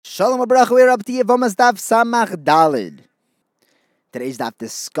Shalom Abracha, we're up to Yevomas Daf Samach Dalid. Today's daf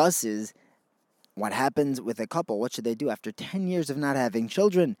discusses what happens with a couple. What should they do after 10 years of not having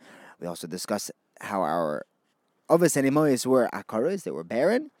children? We also discuss how our Avos and Imoyos were akaras, they were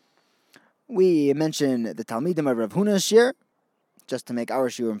barren. We mention the Talmidim of Rav Huna's shir, just to make our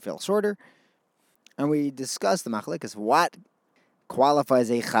shiurim feel shorter. And we discuss the machlekes, what qualifies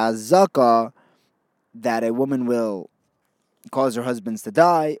a chazaka that a woman will cause her husbands to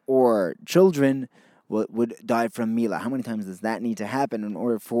die, or children would die from Mila. How many times does that need to happen in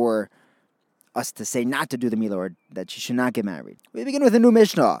order for us to say not to do the Mila, or that she should not get married? We begin with a new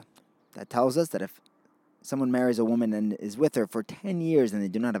Mishnah that tells us that if someone marries a woman and is with her for 10 years and they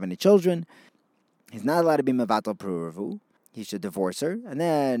do not have any children, he's not allowed to be mevatel pruruvu. He should divorce her, and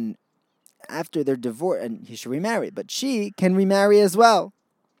then after their divorce, and he should remarry. But she can remarry as well,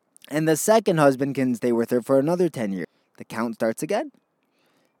 and the second husband can stay with her for another 10 years. The count starts again.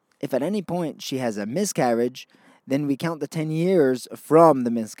 If at any point she has a miscarriage, then we count the 10 years from the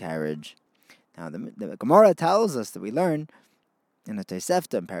miscarriage. Now, the Gemara tells us that we learn in the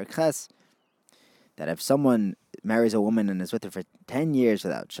Tosefta and Perek Ches that if someone marries a woman and is with her for 10 years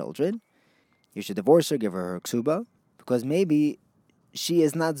without children, you should divorce her, give her ksuba, because maybe she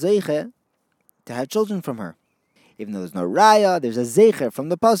is not zeiche to have children from her. Even though there's no raya, there's a zeicher from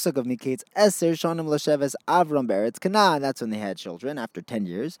the pasuk of Miketz Eser Shonim L'Sheves Avram Beretz Canaan. That's when they had children after 10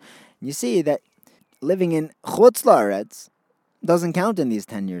 years. And you see that living in Chutz La'aretz doesn't count in these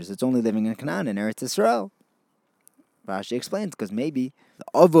 10 years. It's only living in Canaan, in Eretz Yisrael. Rashi explains, because maybe the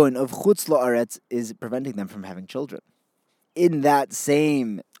avon of Chutz La'aretz is preventing them from having children. In that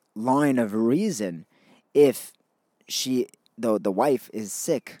same line of reason, if the wife is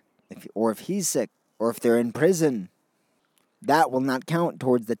sick, or if he's sick, or if they're in prison, that will not count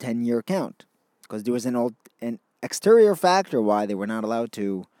towards the 10-year count, because there was an exterior factor why they were not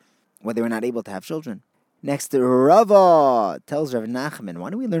able to have children. Next, Rava tells Rav Nachman,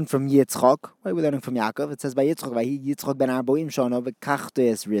 why do we learn from Yitzchok? Why are we learning from Yaakov? It says by Yitzchok ben 40 shana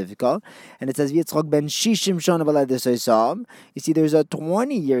v'kachtes Rivka, and it says Yitzchok ben 60 shana v'ledes Esau. You see, there's a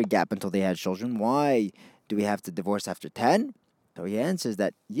 20-year gap until they had children. Why do we have to divorce after 10? So he answers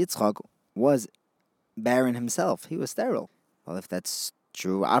that Yitzchok was barren himself. He was sterile. Well, if that's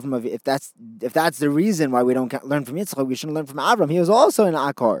true, Avram, if that's the reason why we don't learn from Yitzchak, we shouldn't learn from Avram. He was also an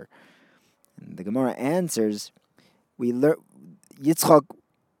akar. And the Gemara answers, learning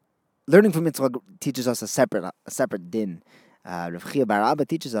from Yitzchak teaches us a separate din. Rav Chia bar Abba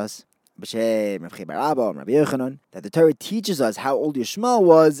teaches us, B'Shem Rav Chia bar Abba, Rabbi Yochanan, that the Torah teaches us how old Yishmael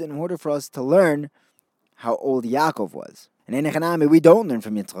was in order for us to learn how old Yaakov was. And in Echanami, we don't learn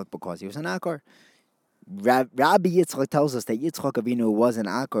from Yitzchak because he was an akar. Rabbi Yitzchak tells us that Yitzchak Avinu was an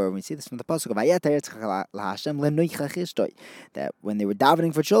akar, and we see this from the pasuk of Vayeter Yitzchak LaHashem Lenoichach, that when they were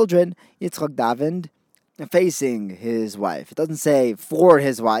davening for children, Yitzchak davened facing his wife. It doesn't say for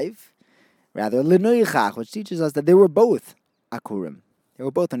his wife, rather Lenoichach, which teaches us that they were both akurim. They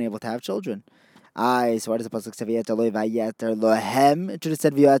were both unable to have children. So why does the pasuk say Vayeter Lohem? It should have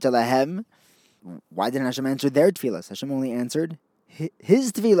said Vayeter Lohem. Why didn't Hashem answer their tefillas? Hashem only answered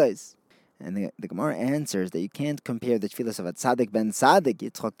his tefillas. And the Gemara answers that you can't compare the tefillas of a tzaddik ben tzaddik,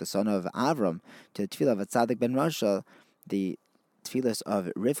 Yitzchak, the son of Avram, to the tefillah of a tzaddik ben Rasha, the tefillas of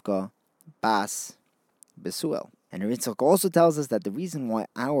Rivka bas Besuel. And Yitzchak also tells us that the reason why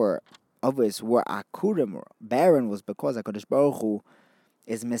our avos were akurim, or barren, was because HaKadosh Baruch Hu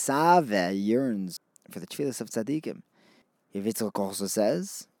is mesaveh, yearns for the tefillas of tzaddikim. Yitzchak also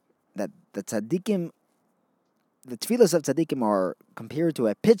says that the tzaddikim, the tefillas of tzaddikim are compared to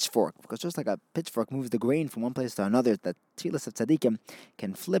a pitchfork, because just like a pitchfork moves the grain from one place to another, the tefillas of tzaddikim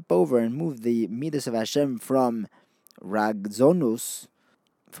can flip over and move the midas of Hashem from ragzonus,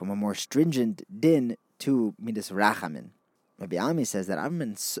 from a more stringent din, to midas rachamin. Rabbi Ami says that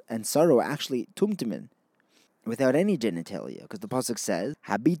Avram and Sarah were actually tumtumin, without any genitalia, because the pasuk says,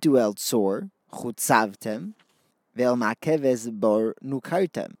 Habitu el tzor chutzavtem ve'el ma'keves bor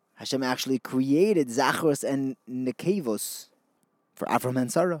nukartem. Hashem actually created Zachros and Nekevos for Avram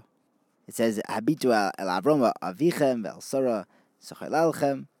and Sarah. It says, Habitu el Avram avichem ve'el Sarah sochel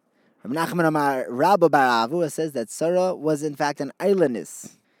alchem. Rabbi Nachman Amar Rabba bar Avua says that Sarah was in fact an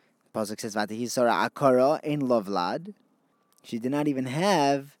islandess. The pasuk says, V'atihi Sarah akara ein lovlad. She did not even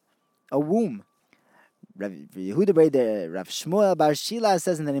have a womb. Rav Yehuda Rav Shmuel bar Shila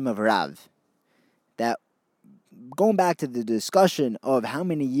says in the name of Rav that, going back to the discussion of how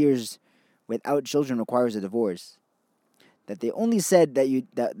many years without children requires a divorce, that they only said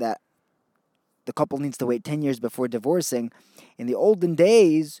that the couple needs to wait 10 years before divorcing. In the olden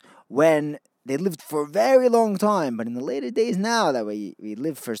days, when they lived for a very long time, but in the later days now that we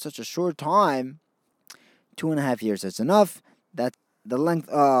live for such a short time, 2.5 years is enough. That's the length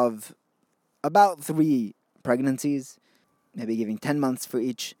of about 3 pregnancies, maybe giving 10 months for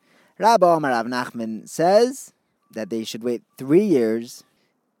each. Rabbi Omar Rav Nachman says that they should wait 3 years,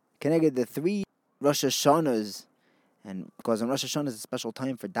 connected the 3 Rosh Hashanahs, and because on Rosh Hashanah is a special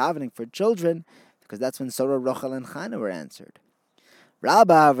time for davening for children, because that's when Sarah, Rachel, and Chana were answered.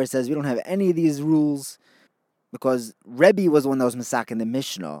 Rabbi, however, says we don't have any of these rules because Rebbe was the one that was Masak in the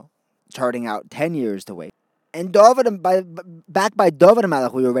Mishnah, charting out 10 years to wait. And back by David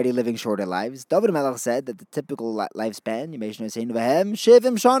HaMelech, we were already living shorter lives. David HaMelech said that the typical lifespan,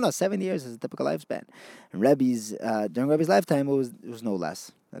 Shivim Shana, 7 years is a typical lifespan. And during Rebbe's lifetime, it was no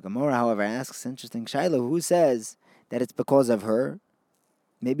less. The Gemara, however, asks, interesting Shiloh, who says that it's because of her?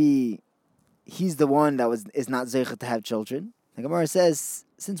 Maybe he's the one that is not zeichet to have children. The Gemara says,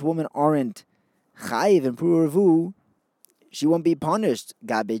 since women aren't chayiv and pru'urvu, she won't be punished,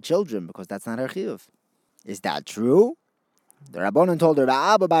 gabe children, because that's not her chiyuv. Is that true? The Rabbanan told her,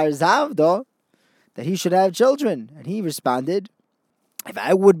 Abba Bar Zavda, that he should have children. And he responded, if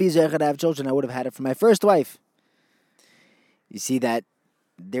I would be zeichet to have children, I would have had it from my first wife. You see that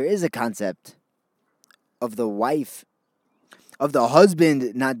there is a concept of the wife, of the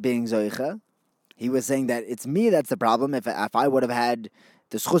husband not being zeicha. He was saying that it's me that's the problem. If I would have had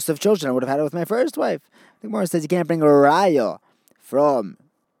the schus of children, I would have had it with my first wife. The Gemara says you can't bring a raya from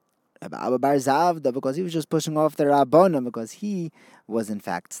Abba Bar Zavda because he was just pushing off the Rabbanim because he was in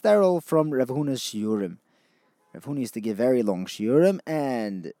fact sterile from Rav Huna's shiurim. Rav Huna used to give very long shiurim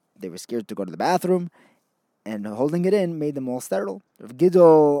and they were scared to go to the bathroom, and holding it in made them all sterile. Rav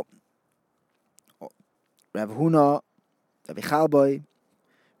Gidol, Rav Huna, Rav Chalboy,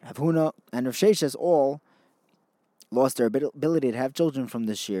 Rav Huna, and Rav Sheshes all lost their ability to have children from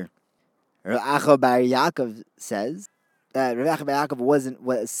this year. Rav Acha Bar Yaakov says that Rav Acha Bar Yaakov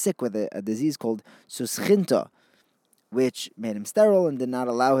was sick with a disease called suschinta, which made him sterile and did not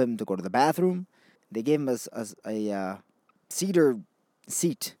allow him to go to the bathroom. They gave him a cedar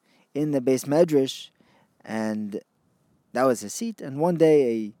seat in the base medrash, and that was his seat. And one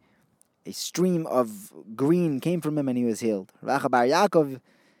day a stream of green came from him and he was healed. Rav Acha Bar Yaakov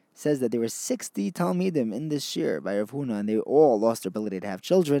says that there were 60 Talmidim in this year by Rav Huna, and they all lost their ability to have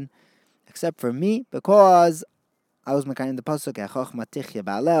children, except for me, because I was mekayim the pasuk Chachma Tichya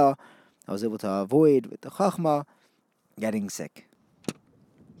Ba'aleh. I was able to avoid with the Chachma getting sick.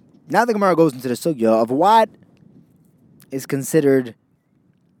 Now the Gemara goes into the sugya of what is considered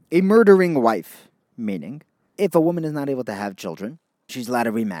a murdering wife, meaning if a woman is not able to have children, she's allowed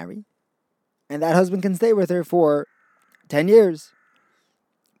to remarry, and that husband can stay with her for 10 years.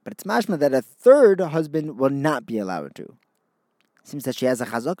 But it's mashma that a third husband will not be allowed to. It seems that she has a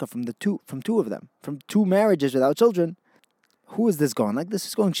chazaka from two of them, from 2 marriages without children. Who is this going? Like this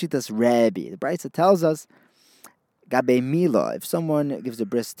is going Shitas Rebbe. The Brisa tells us, Gabe Mila, if someone gives a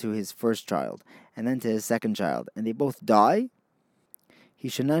bris to his first child and then to his second child, and they both die, he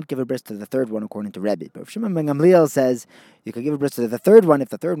should not give a bris to the third one according to Rebbe. But if Shimon ben Gamliel says you could give a bris to the third one, if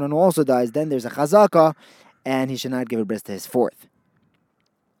the third one also dies, then there's a chazaka, and he should not give a bris to his fourth.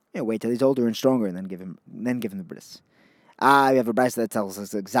 Wait till he's older and stronger, and then give him the bris. We have a brisa that tells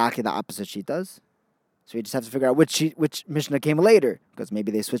us exactly the opposite shitas. So we just have to figure out which Mishnah came later, because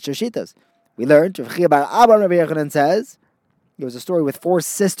maybe they switched their shitas. We learned, Rav Chia bar Abba Rabbi Yochanan says, there was a story with 4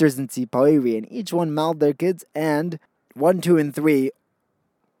 sisters in Tzipoiri, and each one mauled their kids, and 1, 2, and 3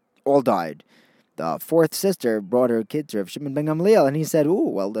 all died. The 4th sister brought her kid to Rav Shimon ben Gamliel, and he said,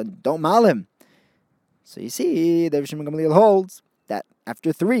 well then don't maul him. So you see, Rav Shimon ben Gamliel holds that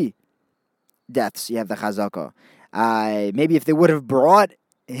after 3 deaths, you have the chazaka. Maybe if they would have brought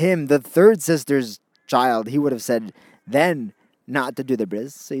him the 3rd sister's child, he would have said then not to do the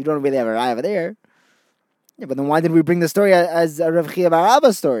bris. So you don't really have a raya over there. Yeah, but then why did we bring the story as a Rav Chia bar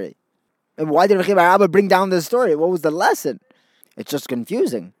Abba story? And why did Rav Chia bar Abba bring down this story? What was the lesson? It's just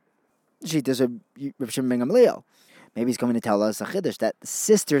confusing. Shitas of Rav Shimon ben Gamliel. Maybe he's coming to tell us a chiddush that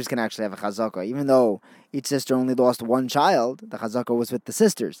sisters can actually have a chazaka, even though each sister only lost 1 child. The chazaka was with the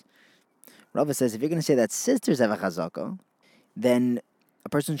sisters. Rava says if you're going to say that sisters have a chazaka, then a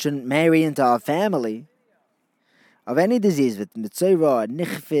person shouldn't marry into a family of any disease with mitzvah,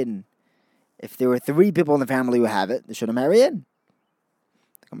 nichfin. If there were 3 people in the family who have it, they shouldn't marry in.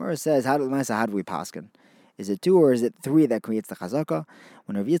 The Gemara says, how do we paskin? Is it 2 or is it 3 that creates the chazaka?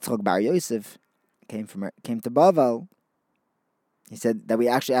 When Rav Yitzchak bar Yosef came to Bavel, he said that we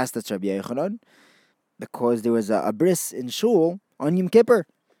actually asked the Rabbi Yochanan because there was a bris in shul on Yom Kippur.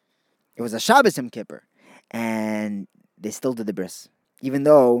 It was a Shabbos Yom Kippur, and they still did the bris. even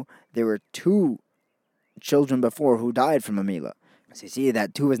though there were 2 children before who died from a Mila. So you see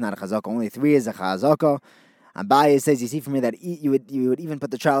that 2 is not a chazaka, only 3 is a chazaka. Abaye says, you see from here that you would even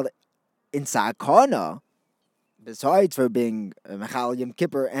put the child in sakana, besides for being Mechal Yom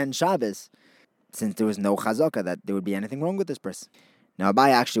Kippur and Shabbos, since there was no chazaka that there would be anything wrong with this person. Now Abaye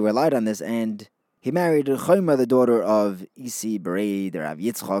actually relied on this, and he married Chayma, the daughter of Isi Bereid Rav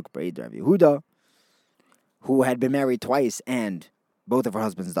Yitzchak Bereid Rav Yehuda, who had been married twice, and both of her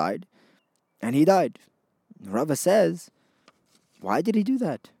husbands died, and he died. Rava says, why did he do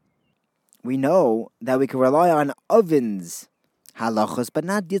that? We know that we can rely on Oven's halachos, but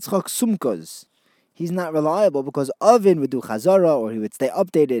not Yitzchak Sumkos. He's not reliable because Oven would do chazara, or he would stay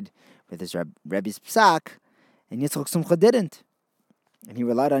updated with his Rebbe's psak, and Yitzchak Sumcha didn't. And he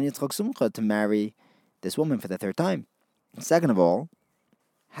relied on Yitzchak Sumcha to marry this woman for the 3rd time. Second of all,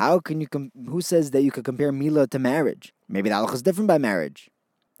 how can you who says that you could compare Mila to marriage? Maybe the halacha is different by marriage.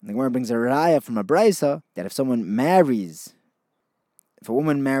 The Gemara brings a raya from a brisa that if a woman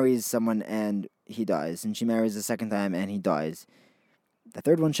marries someone and he dies, and she marries the 2nd time and he dies, the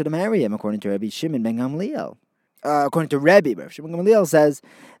 3rd one should marry him, according to Rabbi Shimon ben Gamliel. According to Rabbi Shimon ben Gamliel says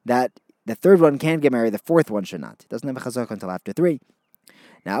that the 3rd one can get married, the 4th one should not. It doesn't have a chazaka until after 3.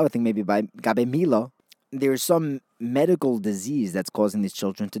 Now, I would think maybe by Gabe Mila, there's some medical disease that's causing these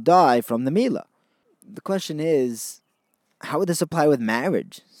children to die from the Mila. The question is, how would this apply with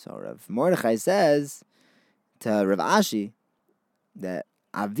marriage? So Rav Mordechai says to Rav Ashi that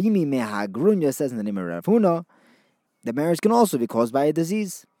Avimi Mehagrunya says in the name of Rav Huna that marriage can also be caused by a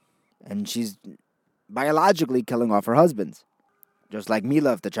disease, and she's biologically killing off her husbands. Just like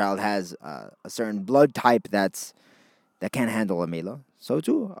Mila, if the child has a certain blood type that can't handle a Mila, so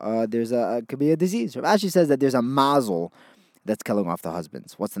too could be a disease. Rav Ashi says that there's a mazel that's killing off the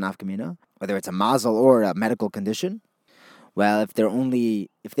husbands. What's the nafkamina? Whether it's a mazel or a medical condition. Well, if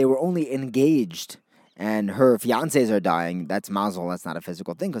they were only engaged and her fiancés are dying, that's mazel. That's not a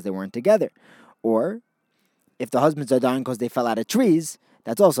physical thing because they weren't together. Or if the husbands are dying because they fell out of trees,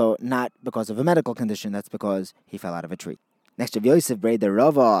 that's also not because of a medical condition. That's because he fell out of a tree. Next, Rav Yosef Breder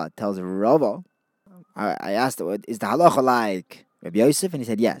Rava tells Rava, I asked, is the halacha like Rabbi Yosef? And he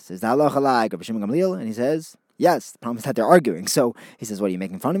said, yes. Is the halacha like Rabbi Shimon Gamliel? And he says, yes. The problem is that they're arguing. So he says, what, are you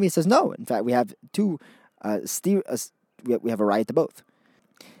making fun of me? He says, no. In fact, we have we have a right to both.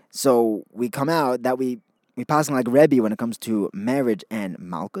 So we come out that we paskin like Rebbe when it comes to marriage and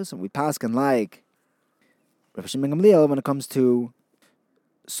malchus, and we paskin like Rabbi Shimon Gamliel when it comes to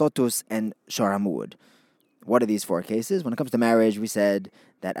sotus and sharamud. What are these 4 cases? When it comes to marriage, we said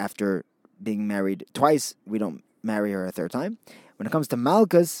that after being married twice, we don't marry her a 3rd time. When it comes to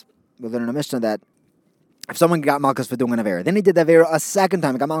malchus, we learn in a Mishnah that if someone got malchus for doing an avera, then he did the avera a 2nd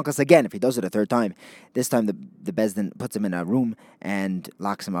time, got malchus again. If he does it a 3rd time, this time the bezdin puts him in a room and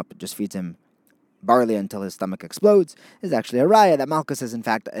locks him up, just feeds him barley until his stomach explodes. This is actually a raya that malchus is in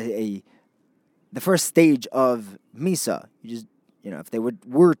fact the first stage of misa. If they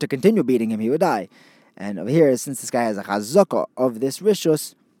were to continue beating him, he would die. And over here, since this guy has a chazaka of this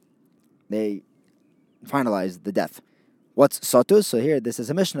rishus, they finalize the death. What's sotus? So here, this is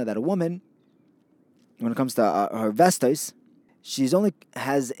a Mishnah that a woman, when it comes to her vestos, she's only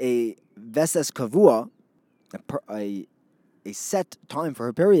has a vestes kavua, a set time for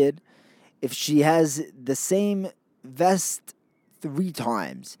her period, if she has the same vest 3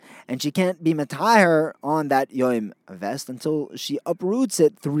 times, and she can't be matayr on that yoim vest until she uproots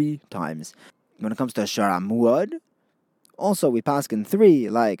it 3 times. When it comes to sharamuad, also we paskin 3,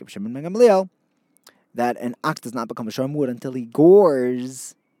 like Shimon ben Gamliel, that an ox does not become a sharamuad until he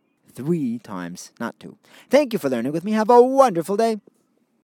gores 3 times, not 2. Thank you for learning with me. Have a wonderful day.